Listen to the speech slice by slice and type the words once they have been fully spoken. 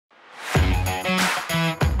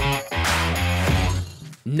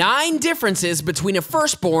9 differences between a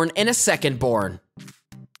firstborn and a secondborn.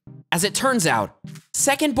 As it turns out,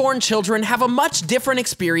 secondborn children have a much different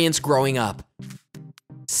experience growing up.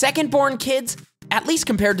 Secondborn kids, at least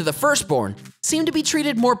compared to the firstborn, seem to be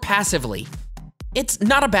treated more passively. It's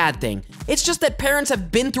not a bad thing, it's just that parents have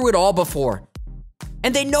been through it all before.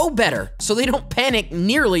 And they know better, so they don't panic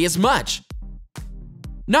nearly as much.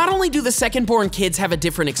 Not only do the secondborn kids have a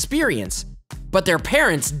different experience, but their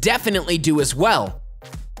parents definitely do as well.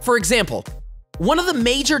 For example, one of the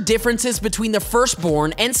major differences between the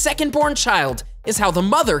firstborn and secondborn child is how the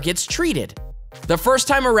mother gets treated. The first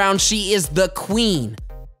time around, she is the queen,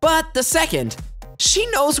 but the second, she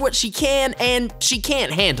knows what she can and she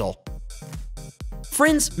can't handle.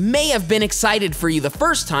 Friends may have been excited for you the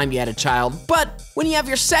first time you had a child, but when you have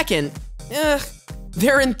your second,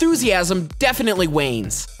 their enthusiasm definitely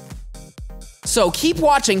wanes. So keep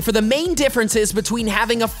watching for the main differences between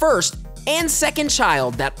having a first and second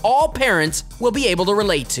child that all parents will be able to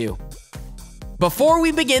relate to. Before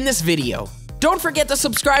we begin this video, don't forget to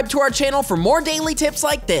subscribe to our channel for more daily tips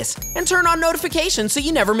like this and turn on notifications so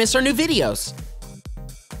you never miss our new videos.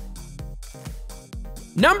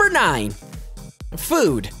 Number 9.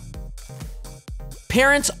 Food.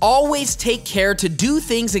 Parents always take care to do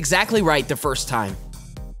things exactly right the first time.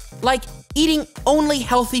 Like eating only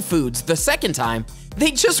healthy foods the second time,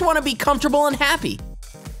 they just want to be comfortable and happy,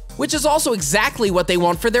 which is also exactly what they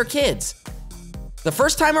want for their kids. The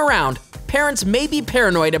first time around, parents may be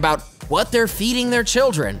paranoid about what they're feeding their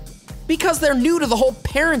children. Because they're new to the whole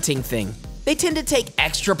parenting thing, they tend to take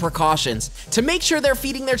extra precautions to make sure they're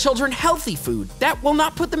feeding their children healthy food that will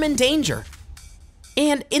not put them in danger.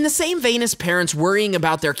 And in the same vein as parents worrying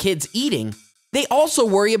about their kids eating, they also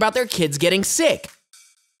worry about their kids getting sick.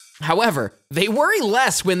 However, they worry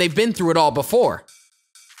less when they've been through it all before.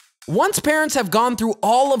 Once parents have gone through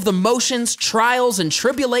all of the motions, trials, and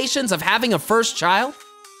tribulations of having a first child,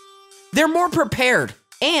 they're more prepared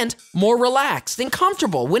and more relaxed and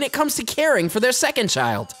comfortable when it comes to caring for their second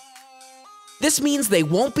child. This means they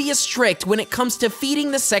won't be as strict when it comes to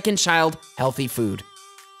feeding the second child healthy food.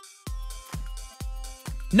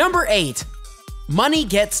 Number 8. Money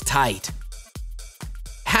gets tight.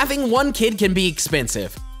 Having one kid can be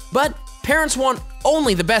expensive, but parents want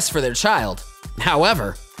only the best for their child.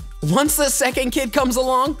 However, once the second kid comes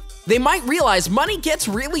along, they might realize money gets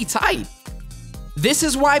really tight. This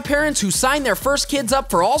is why parents who sign their first kids up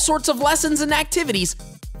for all sorts of lessons and activities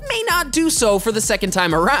may not do so for the second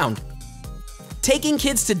time around. Taking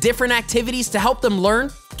kids to different activities to help them learn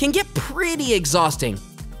can get pretty exhausting.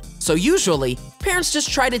 So usually, parents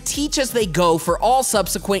just try to teach as they go for all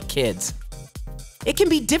subsequent kids. It can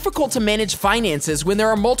be difficult to manage finances when there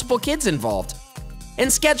are multiple kids involved,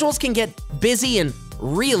 and schedules can get busy and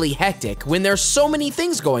really hectic when there's so many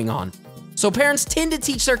things going on. So parents tend to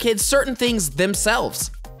teach their kids certain things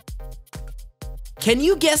themselves. Can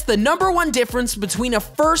you guess the number 1 difference between a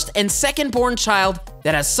first and second-born child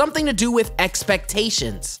that has something to do with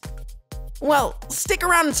expectations? Well, stick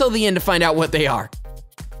around until the end to find out what they are.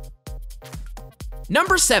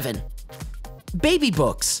 Number 7. Baby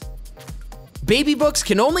books. Baby books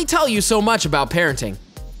can only tell you so much about parenting.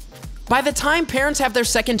 By the time parents have their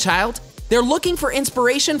second child, they're looking for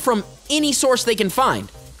inspiration from any source they can find.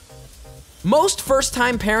 Most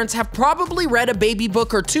first-time parents have probably read a baby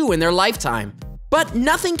book or 2 in their lifetime, but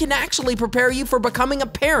nothing can actually prepare you for becoming a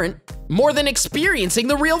parent more than experiencing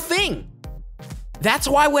the real thing. That's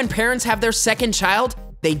why when parents have their second child,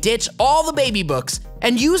 they ditch all the baby books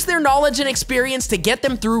and use their knowledge and experience to get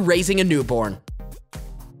them through raising a newborn.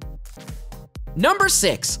 Number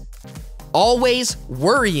 6. Always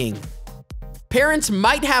worrying. Parents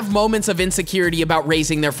might have moments of insecurity about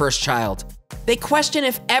raising their first child. They question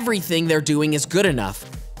if everything they're doing is good enough.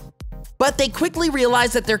 But they quickly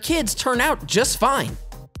realize that their kids turn out just fine.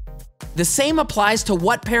 The same applies to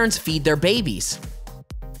what parents feed their babies.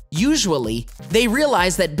 Usually, they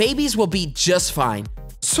realize that babies will be just fine,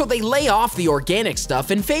 so they lay off the organic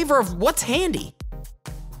stuff in favor of what's handy.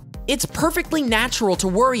 It's perfectly natural to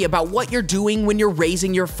worry about what you're doing when you're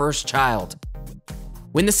raising your first child.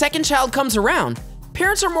 When the second child comes around,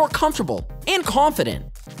 parents are more comfortable and confident.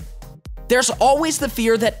 There's always the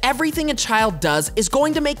fear that everything a child does is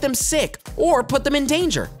going to make them sick or put them in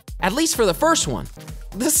danger, at least for the first one.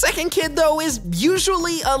 The second kid, though, is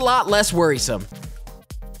usually a lot less worrisome.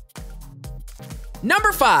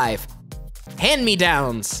 Number 5.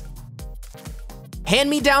 Hand-me-downs.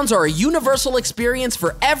 Hand-me-downs are a universal experience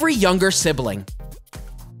for every younger sibling.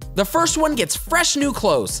 The first one gets fresh new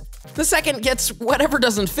clothes. The second gets whatever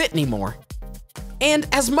doesn't fit anymore. And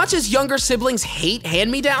as much as younger siblings hate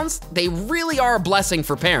hand-me-downs, they really are a blessing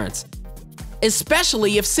for parents.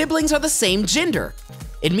 especially if siblings are the same gender.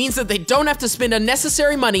 It means that they don't have to spend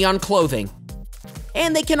unnecessary money on clothing.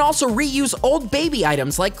 And they can also reuse old baby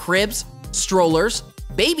items like cribs, strollers,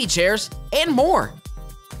 baby chairs, and more.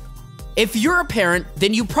 If you're a parent,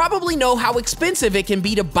 then you probably know how expensive it can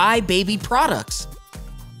be to buy baby products.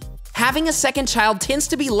 Having a second child tends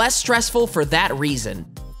to be less stressful for that reason.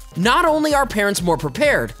 Not only are parents more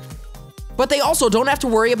prepared, but they also don't have to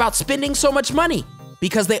worry about spending so much money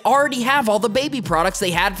because they already have all the baby products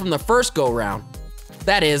they had from the first go-round.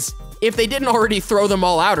 That is, if they didn't already throw them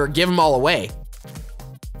all out or give them all away.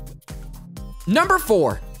 Number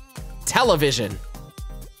 4, television.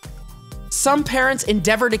 Some parents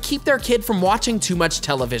endeavor to keep their kid from watching too much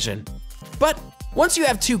television. But once you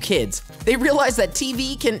have 2 kids, they realize that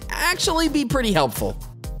TV can actually be pretty helpful.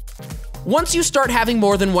 Once you start having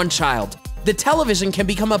more than one child, the television can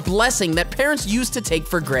become a blessing that parents used to take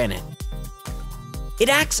for granted. It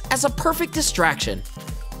acts as a perfect distraction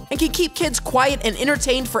and can keep kids quiet and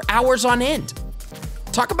entertained for hours on end.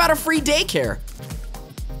 Talk about a free daycare.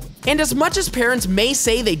 And as much as parents may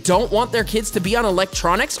say they don't want their kids to be on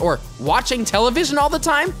electronics or watching television all the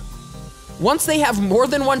time, once they have more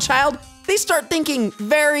than one child, they start thinking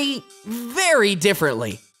very, very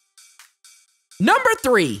differently. Number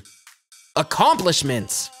 3,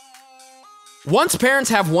 accomplishments. Once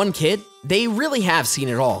parents have one kid, they really have seen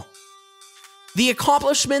it all. The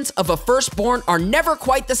accomplishments of a firstborn are never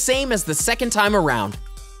quite the same as the second time around.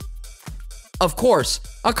 Of course,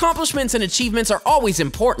 accomplishments and achievements are always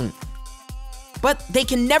important, but they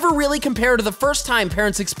can never really compare to the first time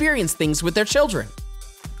parents experience things with their children.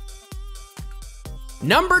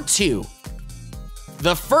 Number 2,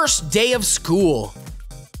 the first day of school.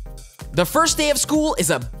 The first day of school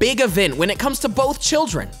is a big event when it comes to both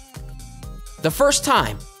children. The first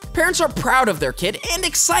time, parents are proud of their kid and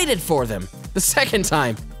excited for them. The second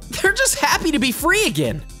time, they're just happy to be free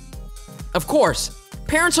again. Of course,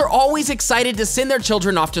 parents are always excited to send their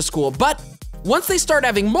children off to school, but once they start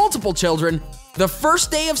having multiple children, the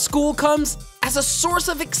first day of school comes as a source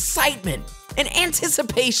of excitement and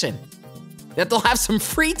anticipation that they'll have some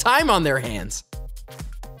free time on their hands.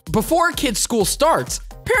 Before a kid's school starts,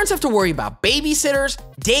 parents have to worry about babysitters,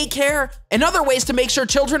 daycare, and other ways to make sure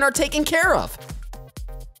children are taken care of.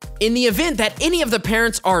 In the event that any of the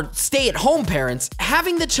parents are stay-at-home parents,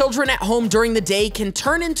 having the children at home during the day can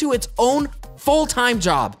turn into its own full-time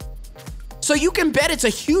job. So you can bet it's a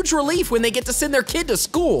huge relief when they get to send their kid to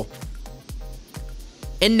school.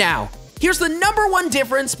 And now, here's the number 1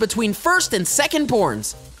 difference between first and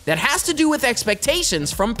second-borns that has to do with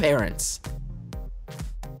expectations from parents.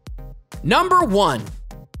 Number 1,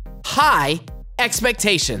 high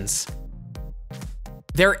expectations.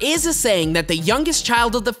 There is a saying that the youngest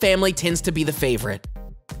child of the family tends to be the favorite.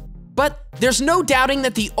 But there's no doubting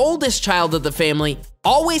that the oldest child of the family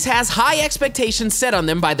always has high expectations set on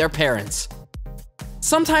them by their parents.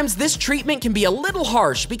 Sometimes this treatment can be a little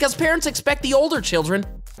harsh because parents expect the older children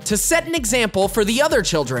to set an example for the other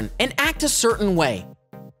children and act a certain way.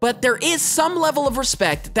 But there is some level of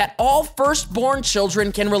respect that all firstborn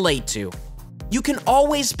children can relate to. You can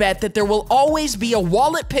always bet that there will always be a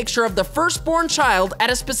wallet picture of the firstborn child at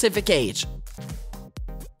a specific age.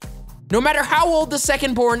 No matter how old the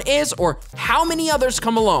secondborn is or how many others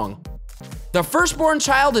come along, the firstborn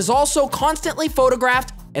child is also constantly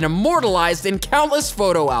photographed and immortalized in countless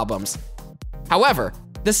photo albums. However,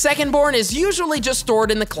 the secondborn is usually just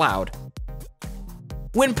stored in the cloud.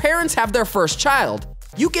 When parents have their first child,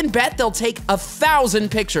 you can bet they'll take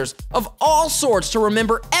 1,000 pictures of all sorts to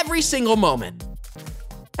remember every single moment.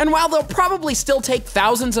 And while they'll probably still take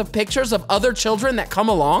thousands of pictures of other children that come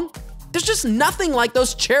along, there's just nothing like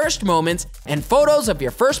those cherished moments and photos of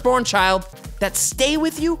your firstborn child that stay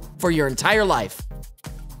with you for your entire life.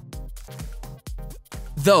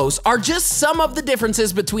 Those are just some of the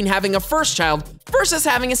differences between having a first child versus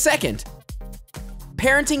having a second.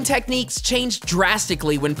 Parenting techniques change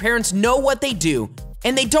drastically when parents know what they do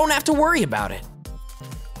and they don't have to worry about it.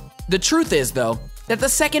 The truth is, though, that the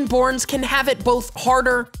secondborns can have it both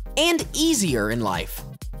harder and easier in life.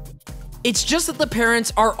 It's just that the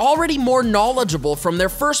parents are already more knowledgeable from their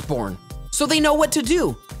firstborn, so they know what to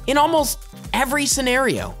do in almost every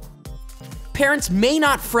scenario. Parents may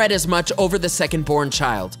not fret as much over the secondborn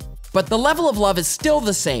child, but the level of love is still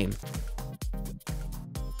the same.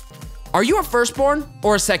 Are you a firstborn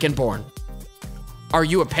or a secondborn? Are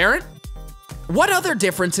you a parent? What other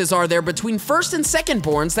differences are there between first and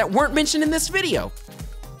secondborns that weren't mentioned in this video?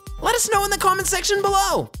 Let us know in the comment section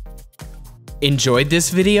below. Enjoyed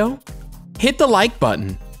this video? Hit the like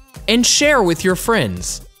button and share with your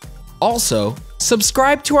friends. Also,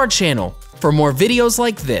 subscribe to our channel for more videos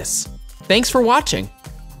like this. Thanks for watching.